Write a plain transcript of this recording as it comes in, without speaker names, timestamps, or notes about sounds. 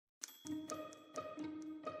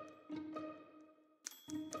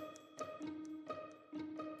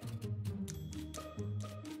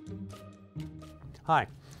Hi,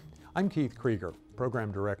 I'm Keith Krieger,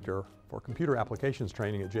 Program Director for Computer Applications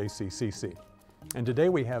Training at JCCC. And today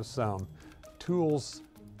we have some tools,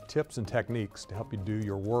 tips, and techniques to help you do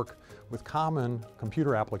your work with common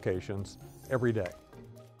computer applications every day.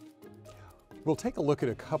 We'll take a look at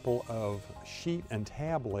a couple of sheet and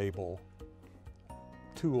tab label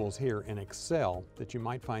tools here in Excel that you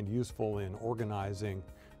might find useful in organizing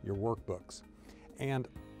your workbooks. And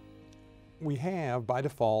we have, by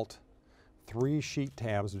default, 3 sheet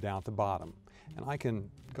tabs down at the bottom. And I can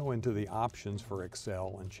go into the options for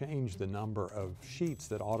Excel and change the number of sheets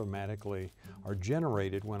that automatically are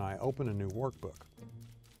generated when I open a new workbook.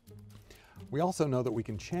 We also know that we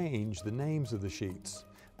can change the names of the sheets.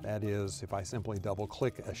 That is, if I simply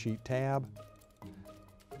double-click a sheet tab,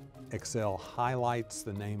 Excel highlights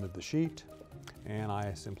the name of the sheet, and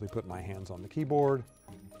I simply put my hands on the keyboard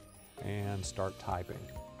and start typing.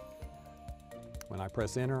 When I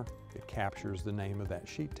press enter, it captures the name of that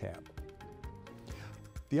sheet tab.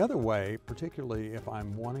 The other way, particularly if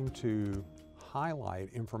I'm wanting to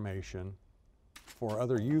highlight information for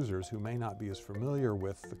other users who may not be as familiar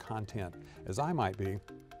with the content as I might be,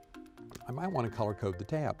 I might want to color code the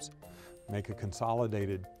tabs. Make a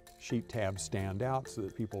consolidated sheet tab stand out so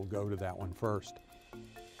that people go to that one first.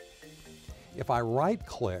 If I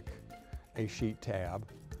right-click a sheet tab,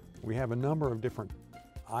 we have a number of different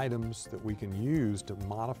items that we can use to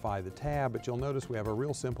modify the tab, but you'll notice we have a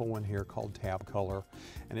real simple one here called Tab Color,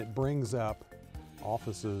 and it brings up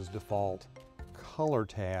Office's default color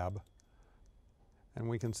tab, and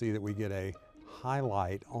we can see that we get a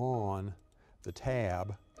highlight on the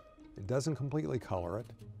tab. It doesn't completely color it,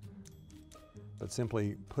 but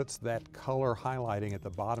simply puts that color highlighting at the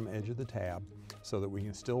bottom edge of the tab so that we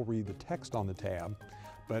can still read the text on the tab,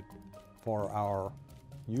 but for our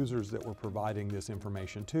users that we're providing this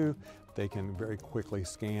information to, they can very quickly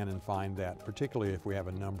scan and find that, particularly if we have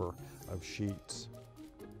a number of sheets.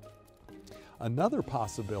 Another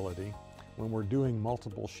possibility when we're doing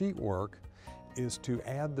multiple sheet work is to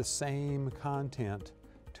add the same content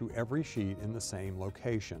to every sheet in the same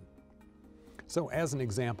location. So as an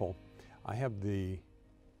example, I have the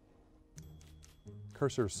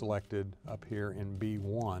cursor selected up here in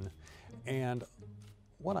B1, and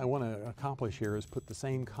what I want to accomplish here is put the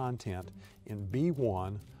same content in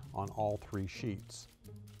B1 on all 3 sheets.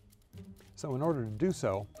 So in order to do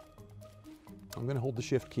so, I'm going to hold the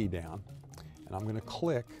Shift key down and I'm going to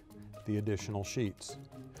click the additional sheets.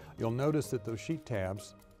 You'll notice that those sheet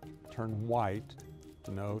tabs turn white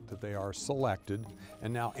to note that they are selected,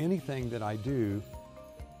 and now anything that I do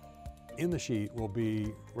in the sheet will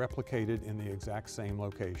be replicated in the exact same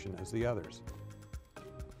location as the others.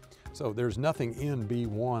 So there's nothing in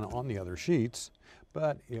B1 on the other sheets,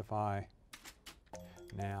 but if I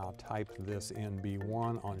now type this in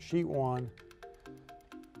B1 on sheet 1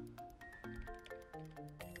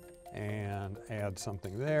 and add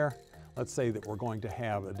something there, let's say that we're going to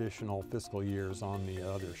have additional fiscal years on the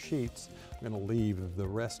other sheets. I'm going to leave the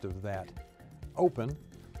rest of that open,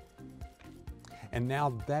 and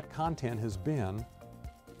now that content has been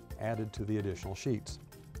added to the additional sheets.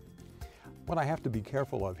 What I have to be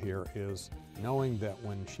careful of here is knowing that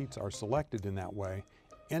when sheets are selected in that way,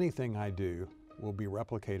 anything I do will be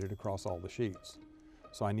replicated across all the sheets.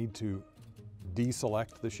 So I need to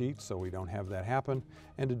deselect the sheets so we don't have that happen,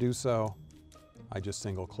 and to do so, I just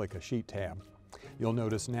single-click a sheet tab. You'll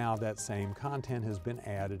notice now that same content has been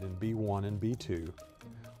added in B1 and B2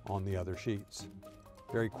 on the other sheets.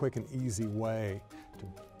 Very quick and easy way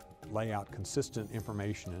to lay out consistent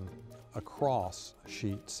information across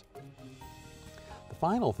sheets. The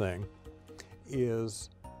final thing is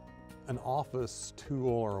an Office tool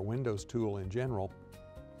or a Windows tool in general,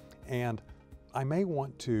 and I may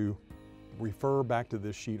want to refer back to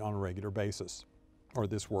this sheet on a regular basis, or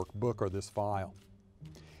this workbook or this file.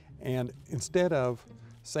 And instead of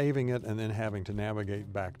saving it and then having to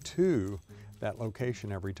navigate back to that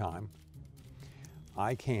location every time,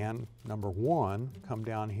 I can, number 1, come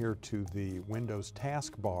down here to the Windows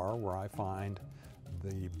taskbar where I find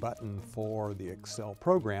the button for the Excel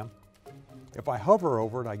program. If I hover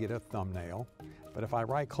over it, I get a thumbnail, but if I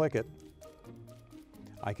right-click it,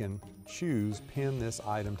 I can choose Pin this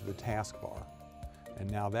item to the taskbar, and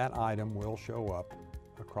now that item will show up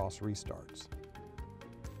across restarts.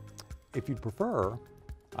 If you'd prefer,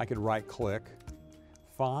 I could right-click,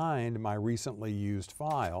 find my recently used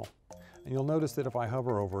file, and you'll notice that if I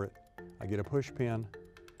hover over it, I get a push pin,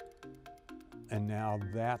 and now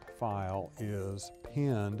that file is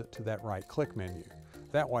pinned to that right-click menu.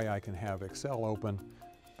 That way I can have Excel open,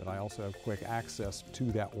 but I also have quick access to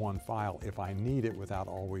that one file if I need it without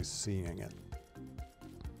always seeing it.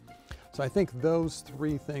 So I think those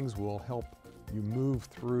three things will help you move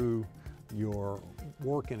through your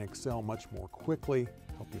work in Excel much more quickly,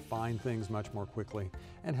 help you find things much more quickly,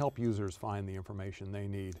 and help users find the information they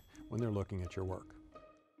need when they're looking at your work.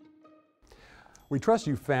 We trust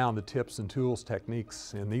you found the tips and tools,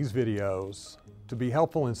 techniques in these videos to be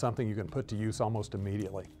helpful in something you can put to use almost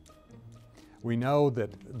immediately. We know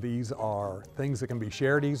that these are things that can be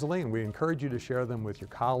shared easily, and we encourage you to share them with your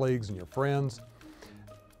colleagues and your friends.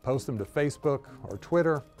 Post them to Facebook or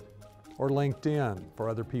Twitter or LinkedIn for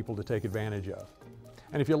other people to take advantage of.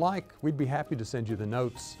 And if you like, we'd be happy to send you the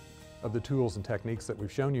notes of the tools and techniques that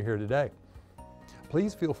we've shown you here today.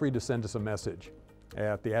 Please feel free to send us a message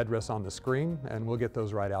at the address on the screen, and we'll get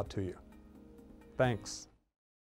those right out to you. Thanks.